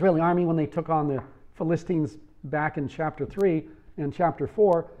Israeli army when they took on the Philistines back in chapter 3 and chapter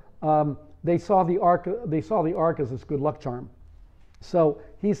 4, they saw the ark as this good luck charm. So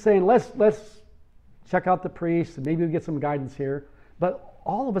he's saying, let's check out the priests, and maybe we get some guidance here. But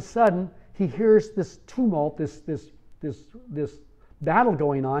all of a sudden, he hears this tumult, this battle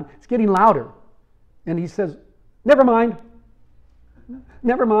going on. It's getting louder. And he says, never mind.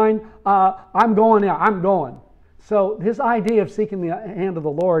 Never mind. I'm going now. I'm going. So his idea of seeking the hand of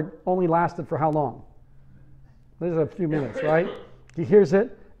the Lord only lasted for how long? This is a few minutes, right? He hears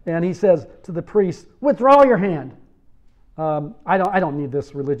it, and he says to the priest, withdraw your hand. I don't need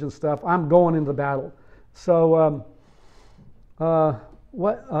this religion stuff. I'm going into battle. So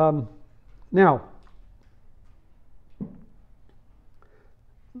now,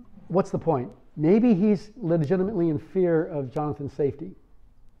 what's the point? Maybe he's legitimately in fear of Jonathan's safety.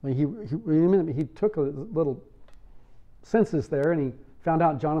 I mean, he took a little census there, and he found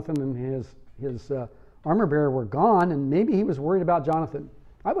out Jonathan and his armor bearer were gone, and maybe he was worried about Jonathan.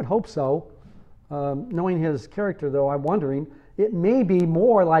 I would hope so. Knowing his character, though, I'm wondering, it may be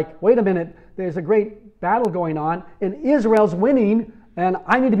more like, wait a minute, there's a great battle going on, and Israel's winning, and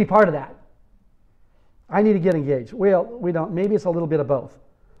I need to be part of that. I need to get engaged. Well, we don't. Maybe it's a little bit of both.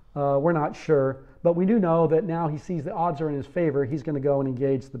 We're not sure, but we do know that now he sees the odds are in his favor. He's going to go and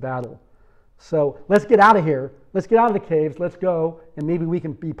engage the battle. So let's get out of here. Let's get out of the caves. Let's go, and maybe we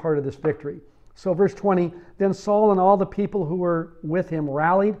can be part of this victory. So verse 20, then Saul and all the people who were with him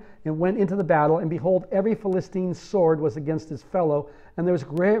rallied and went into the battle, and behold, every Philistine's sword was against his fellow, and there was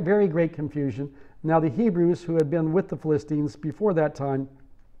very great confusion. Now the Hebrews who had been with the Philistines before that time,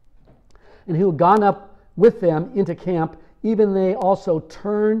 and who had gone up with them into camp, even they also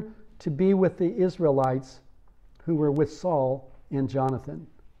turned to be with the Israelites who were with Saul and Jonathan.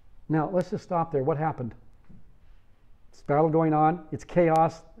 Now let's just stop there. What happened? It's battle going on. It's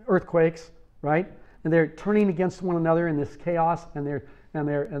chaos, earthquakes, right? And they're turning against one another in this chaos, and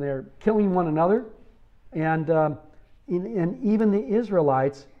they're killing one another, and even the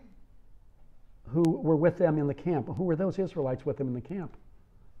Israelites who were with them in the camp. Who were those Israelites with them in the camp?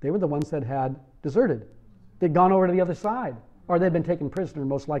 They were the ones that had deserted. They'd gone over to the other side, or they'd been taken prisoner,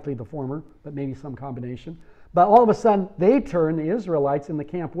 most likely the former, but maybe some combination. But all of a sudden, they turn, the Israelites in the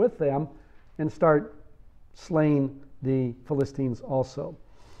camp with them, and start slaying the Philistines also.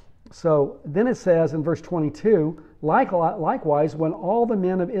 So then it says in verse 22, likewise, when all the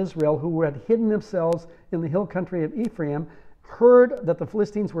men of Israel who had hidden themselves in the hill country of Ephraim heard that the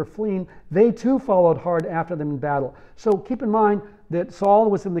Philistines were fleeing, they too followed hard after them in battle. So keep in mind that Saul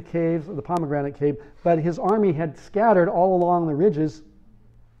was in the caves, the pomegranate cave, but his army had scattered all along the ridges.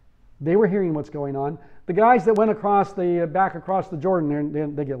 They were hearing what's going on. The guys that went back across the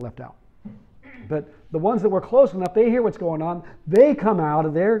Jordan, they get left out. But the ones that were close enough, they hear what's going on. They come out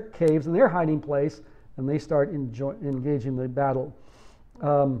of their caves and their hiding place, and they start engaging the battle.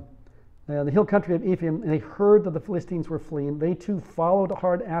 The hill country of Ephraim, and they heard that the Philistines were fleeing. They too followed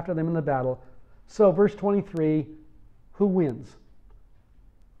hard after them in the battle. So verse 23, who wins?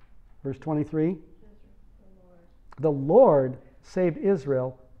 Verse 23, the Lord saved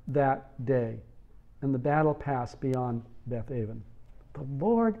Israel that day, and the battle passed beyond Beth-aven. The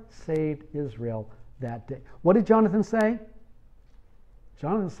Lord saved Israel that day. What did Jonathan say?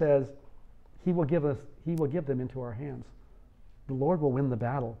 Jonathan says, He will give them into our hands. The Lord will win the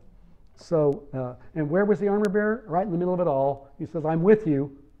battle. So, and where was the armor bearer? Right in the middle of it all. He says, I'm with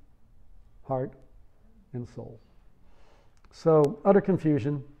you, heart and soul. So, utter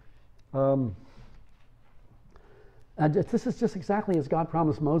confusion. And this is just exactly as God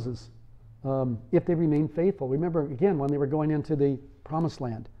promised Moses. If they remain faithful. Remember, again, when they were going into the promised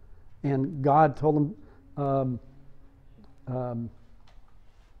land, and God told them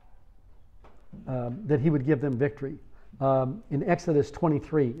that he would give them victory. In Exodus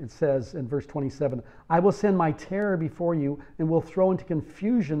 23, it says in verse 27, I will send my terror before you, and will throw into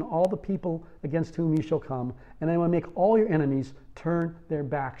confusion all the people against whom you shall come, and I will make all your enemies turn their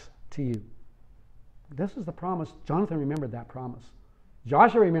backs to you. This is the promise. Jonathan remembered that promise.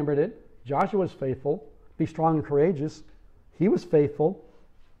 Joshua remembered it. Joshua was faithful. Be strong and courageous. He was faithful.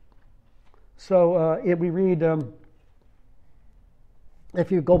 So we read,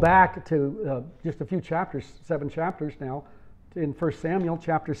 if you go back to just a few chapters, 7 chapters now, in 1 Samuel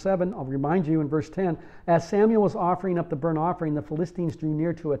chapter 7, I'll remind you in verse 10, as Samuel was offering up the burnt offering, the Philistines drew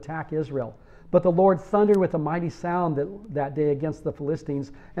near to attack Israel. But the Lord thundered with a mighty sound that day against the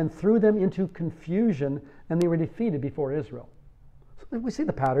Philistines and threw them into confusion, and they were defeated before Israel. So we see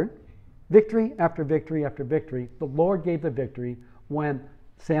the pattern. Victory after victory after victory. The Lord gave the victory when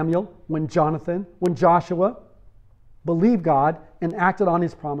Samuel, when Jonathan, when Joshua believed God and acted on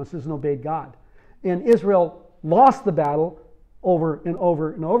his promises and obeyed God. And Israel lost the battle over and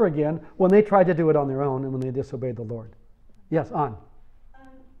over and over again when they tried to do it on their own and when they disobeyed the Lord. Yes, on.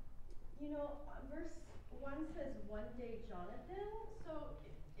 Verse one says one day Jonathan, so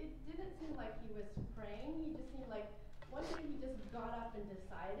it didn't seem like he was praying. He just seemed like one day he just got up and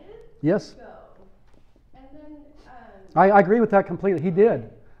decided Yes. to go. And then I agree with that completely. He did.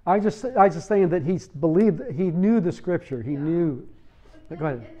 I just saying that he believed, he knew the scripture. He knew. But Go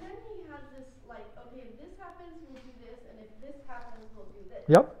ahead. And then he has this like, okay, if this happens, we'll do this, and if this happens, we'll do this.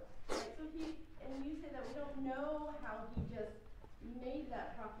 Yep. Like, so and you say that we don't know how he just made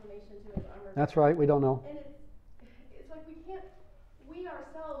that proclamation to his armor. That's right. We don't know. And it's like we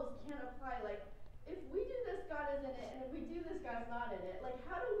ourselves can't apply, like, if we do this, God is in it, and if we do this, God's not in it. Like,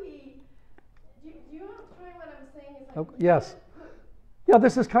 how do we, do you understand what I'm saying? It's like, Yes. Yeah,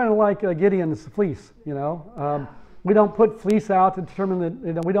 this is kind of like Gideon's fleece, you know. We don't put fleece out to determine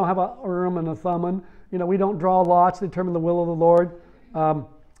that, we don't have a Urim and a Thummim. We don't draw lots to determine the will of the Lord.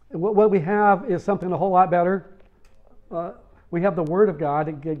 What we have is something a whole lot better. We have the Word of God,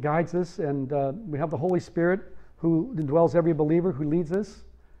 it guides us, and we have the Holy Spirit who indwells every believer, who leads us.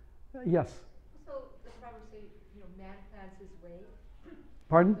 Yes? So the Proverbs say, man plans his way.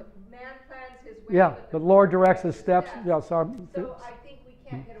 Pardon? Man plans his way. Yeah, the Lord directs his steps. Yeah, sorry. So I think we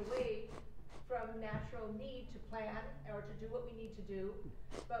can't get away from natural need to plan or to do what we need to do.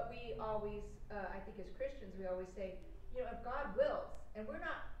 But we always, I think as Christians, we always say, if God wills, and we're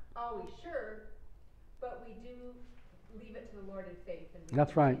not always sure, but we do leave it to the Lord in faith. And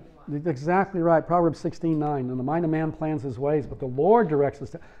That's right. Exactly right. Proverbs 16:9. And the mind of man plans his ways, but the Lord directs his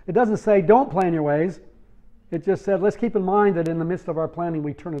steps. It doesn't say don't plan your ways. It just said let's keep in mind that in the midst of our planning,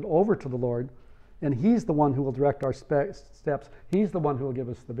 we turn it over to the Lord. And He's the one who will direct our steps. He's the one who will give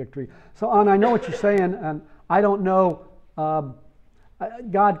us the victory. So, Anna, I know what you're saying, and I don't know.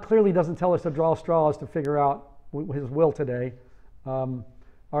 God clearly doesn't tell us to draw straws to figure out His will today,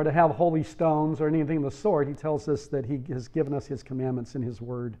 or to have holy stones or anything of the sort. He tells us that He has given us His commandments in His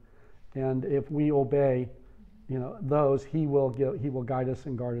Word, and if we obey, those, He will guide us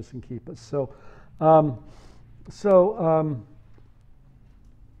and guard us and keep us. So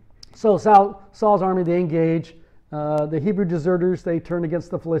Saul's army, they engage. The Hebrew deserters, they turn against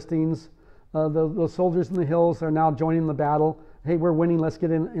the Philistines. The soldiers in the hills are now joining the battle. Hey, we're winning. Let's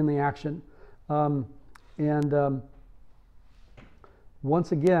get in the action.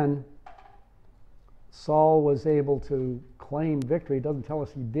 Once again, Saul was able to claim victory. It doesn't tell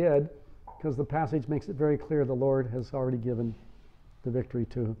us he did, because the passage makes it very clear the Lord has already given the victory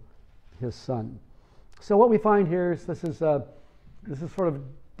to His Son. So what we find here is this is sort of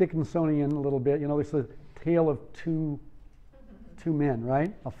Dickinsonian a little bit. It's a tale of two men,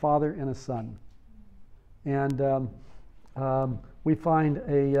 right? A father and a son. And we find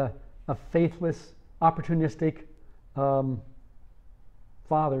a faithless, opportunistic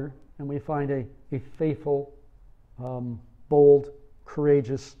father, and we find a faithful, bold,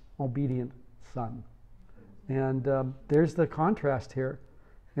 courageous, obedient son. And there's the contrast here.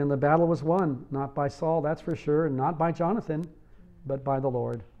 And the battle was won, not by Saul, that's for sure, and not by Jonathan, but by the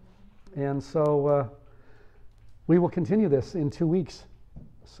Lord. And so we will continue this in 2 weeks.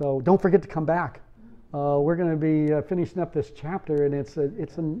 So don't forget to come back. We're going to be finishing up this chapter, and it's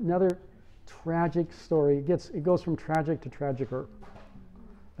another tragic story. It goes from tragic to tragicer.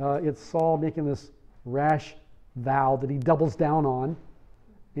 It's Saul making this rash vow that he doubles down on,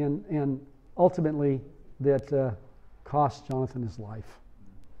 and ultimately that cost Jonathan his life.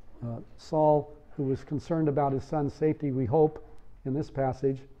 Saul, who was concerned about his son's safety, we hope, in this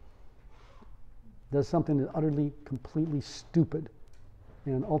passage, does something that utterly, completely stupid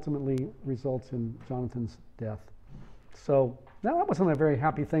and ultimately results in Jonathan's death. So that wasn't a very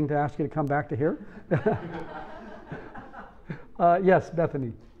happy thing to ask you to come back to here. Yes,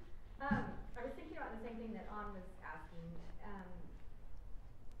 Bethany. I was thinking about the same thing that Ann was asking.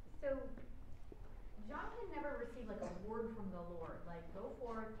 So Jonathan never received like a word from the Lord, like go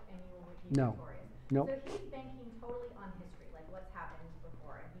forth and you will be victorious. No. So he's banking totally on history, like what's happened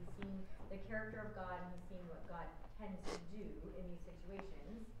before, and he's seen the character of God, and he's seen what God tends to do in these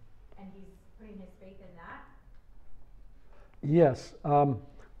situations, and he's putting his faith in that. Yes.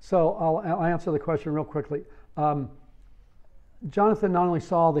 So I'll answer the question real quickly. Jonathan not only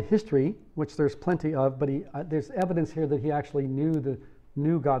saw the history, which there's plenty of, but there's evidence here that he actually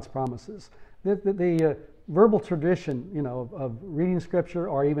knew God's promises. The verbal tradition, of reading Scripture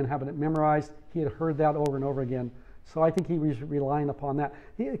or even having it memorized, he had heard that over and over again. So I think he was relying upon that.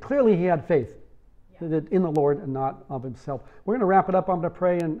 Clearly he had faith in the Lord and not of himself. We're going to wrap it up. I'm going to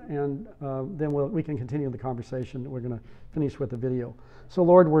pray, and then we can continue the conversation. We're going to finish with the video. So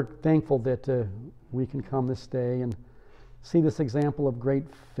Lord, we're thankful that we can come this day and see this example of great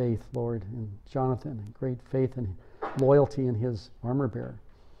faith, Lord, in Jonathan, and great faith and loyalty in his armor bearer.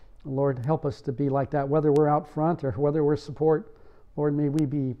 Lord, help us to be like that, whether we're out front or whether we're support. Lord, may we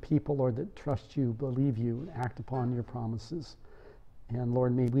be people, Lord, that trust you, believe you, and act upon your promises. And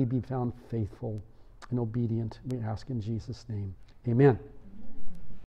Lord, may we be found faithful and obedient. We ask in Jesus' name. Amen.